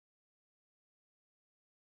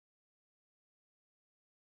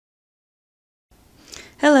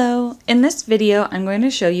Hello! In this video, I'm going to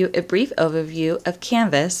show you a brief overview of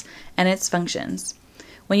Canvas and its functions.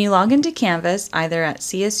 When you log into Canvas, either at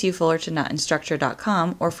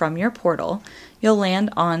csufullerton.instructure.com or from your portal, you'll land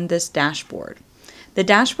on this dashboard. The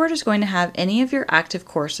dashboard is going to have any of your active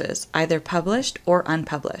courses, either published or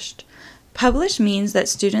unpublished. Published means that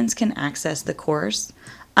students can access the course.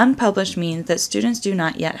 Unpublished means that students do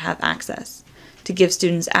not yet have access. To give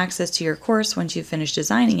students access to your course once you've finished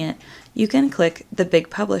designing it, you can click the big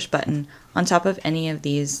Publish button on top of any of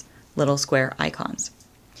these little square icons.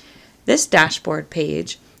 This dashboard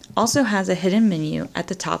page also has a hidden menu at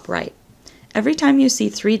the top right. Every time you see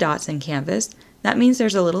 3 dots in Canvas, that means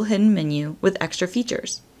there's a little hidden menu with extra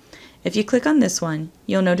features. If you click on this one,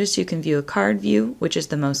 you'll notice you can view a card view, which is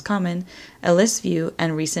the most common, a list view,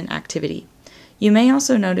 and recent activity. You may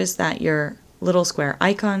also notice that your little square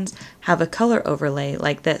icons have a color overlay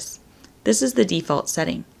like this. This is the default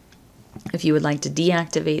setting. If you would like to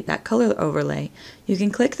deactivate that color overlay, you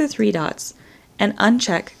can click the 3 dots and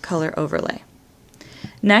uncheck color overlay.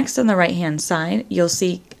 Next, on the right hand side, you'll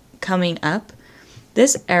see coming up.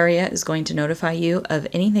 This area is going to notify you of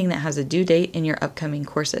anything that has a due date in your upcoming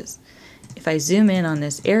courses. If I zoom in on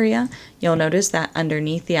this area, you'll notice that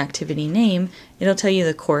underneath the activity name, it'll tell you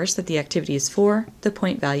the course that the activity is for, the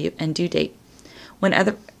point value, and due date.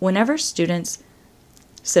 Whenever students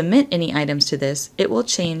submit any items to this, it will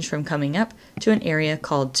change from coming up to an area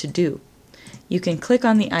called To Do. You can click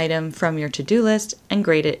on the item from your to-do list and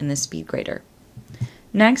grade it in the speed grader.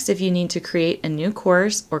 Next, if you need to create a new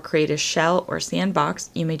course or create a shell or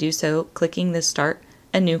sandbox, you may do so clicking the Start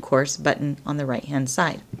a New Course button on the right-hand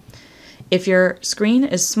side. If your screen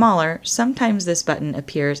is smaller, sometimes this button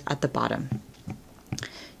appears at the bottom.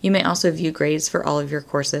 You may also view grades for all of your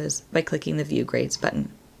courses by clicking the View Grades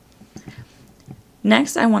button.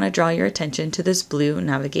 Next, I want to draw your attention to this blue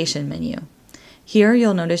navigation menu. Here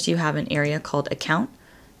you'll notice you have an area called Account.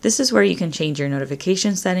 This is where you can change your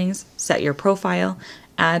notification settings, set your profile,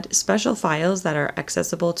 add special files that are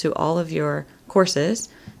accessible to all of your courses,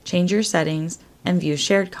 change your settings, and view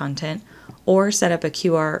shared content, or set up a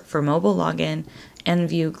QR for mobile login and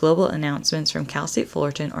view global announcements from Cal State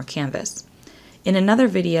Fullerton or Canvas. In another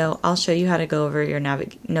video, I'll show you how to go over your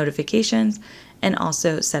notifications and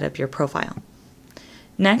also set up your profile.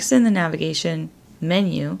 Next, in the navigation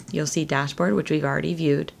menu, you'll see Dashboard, which we've already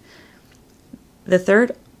viewed. The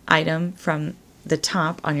third item from the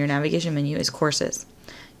top on your navigation menu is Courses.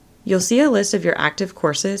 You'll see a list of your active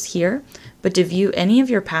courses here, but to view any of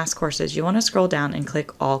your past courses, you want to scroll down and click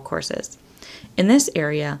All Courses. In this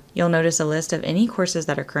area, you'll notice a list of any courses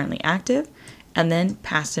that are currently active, and then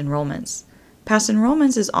Past Enrollments. Past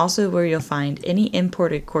Enrollments is also where you'll find any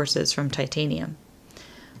imported courses from Titanium.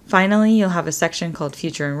 Finally, you'll have a section called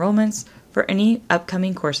Future Enrollments for any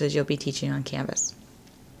upcoming courses you'll be teaching on Canvas.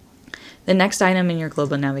 The next item in your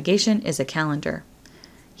global navigation is a calendar.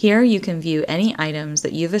 Here you can view any items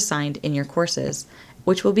that you've assigned in your courses,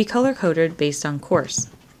 which will be color-coded based on course.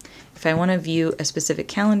 If I want to view a specific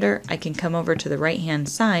calendar, I can come over to the right-hand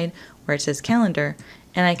side where it says Calendar,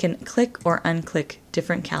 and I can click or unclick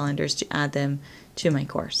different calendars to add them to my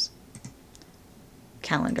course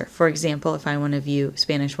calendar. For example, if I want to view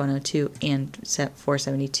Spanish 102 and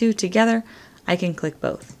 472 together, I can click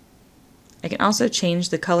both. I can also change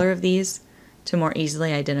the color of these to more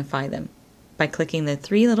easily identify them by clicking the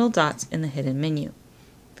 3 little dots in the hidden menu.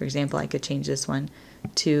 For example, I could change this one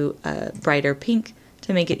to a brighter pink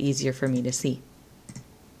to make it easier for me to see.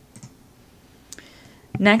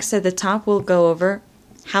 Next, at the top, we'll go over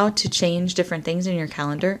how to change different things in your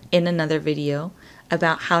calendar in another video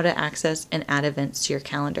about how to access and add events to your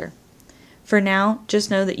calendar. For now,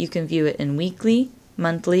 just know that you can view it in weekly,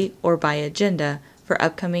 monthly, or by agenda for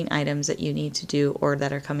upcoming items that you need to do or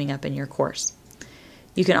that are coming up in your course.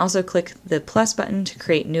 You can also click the plus button to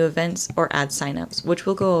create new events or add signups, which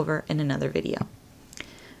we'll go over in another video.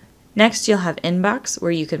 Next, you'll have Inbox,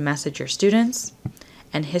 where you can message your students,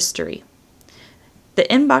 and History. The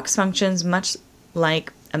inbox functions much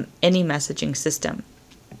like any messaging system.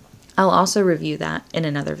 I'll also review that in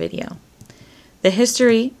another video. The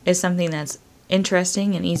history is something that's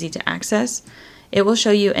interesting and easy to access. It will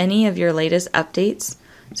show you any of your latest updates.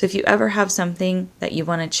 So if you ever have something that you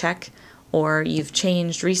want to check or you've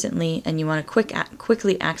changed recently and you want to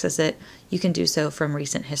quickly access it, you can do so from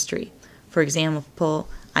recent history. For example,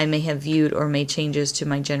 I may have viewed or made changes to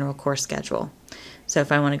my general course schedule. So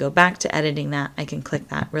if I want to go back to editing that, I can click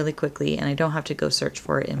that really quickly and I don't have to go search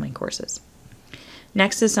for it in my courses.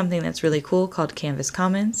 Next is something that's really cool called Canvas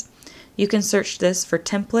Commons. You can search this for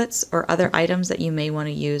templates or other items that you may want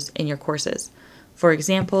to use in your courses. For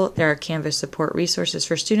example, there are Canvas support resources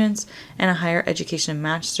for students and a higher education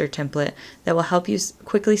master template that will help you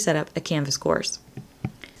quickly set up a Canvas course.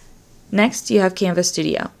 Next, you have Canvas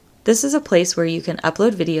Studio. This is a place where you can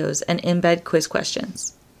upload videos and embed quiz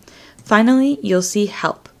questions. Finally, you'll see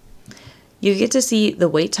Help. You get to see the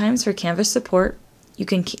wait times for Canvas support. You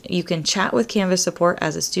can chat with Canvas support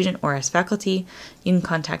as a student or as faculty. You can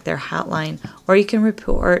contact their hotline, or you can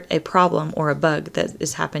report a problem or a bug that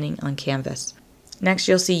is happening on Canvas. Next,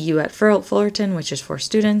 you'll see You at Fullerton, which is for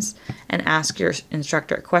students, and Ask Your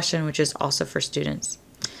Instructor a Question, which is also for students.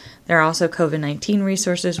 There are also COVID-19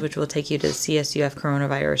 resources, which will take you to the CSUF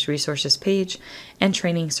Coronavirus Resources page, and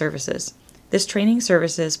Training Services. This Training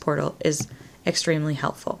Services portal is extremely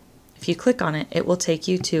helpful. If you click on it, it will take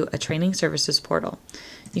you to a Training Services portal.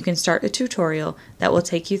 You can start a tutorial that will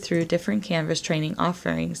take you through different Canvas training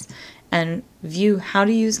offerings and view how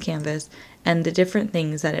to use Canvas and the different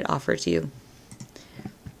things that it offers you.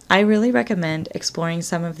 I really recommend exploring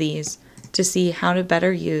some of these to see how to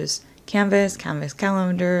better use Canvas, Canvas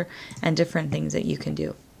Calendar, and different things that you can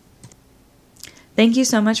do. Thank you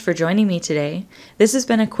so much for joining me today. This has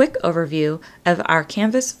been a quick overview of our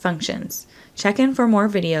Canvas functions. Check in for more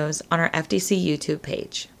videos on our FDC YouTube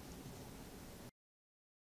page.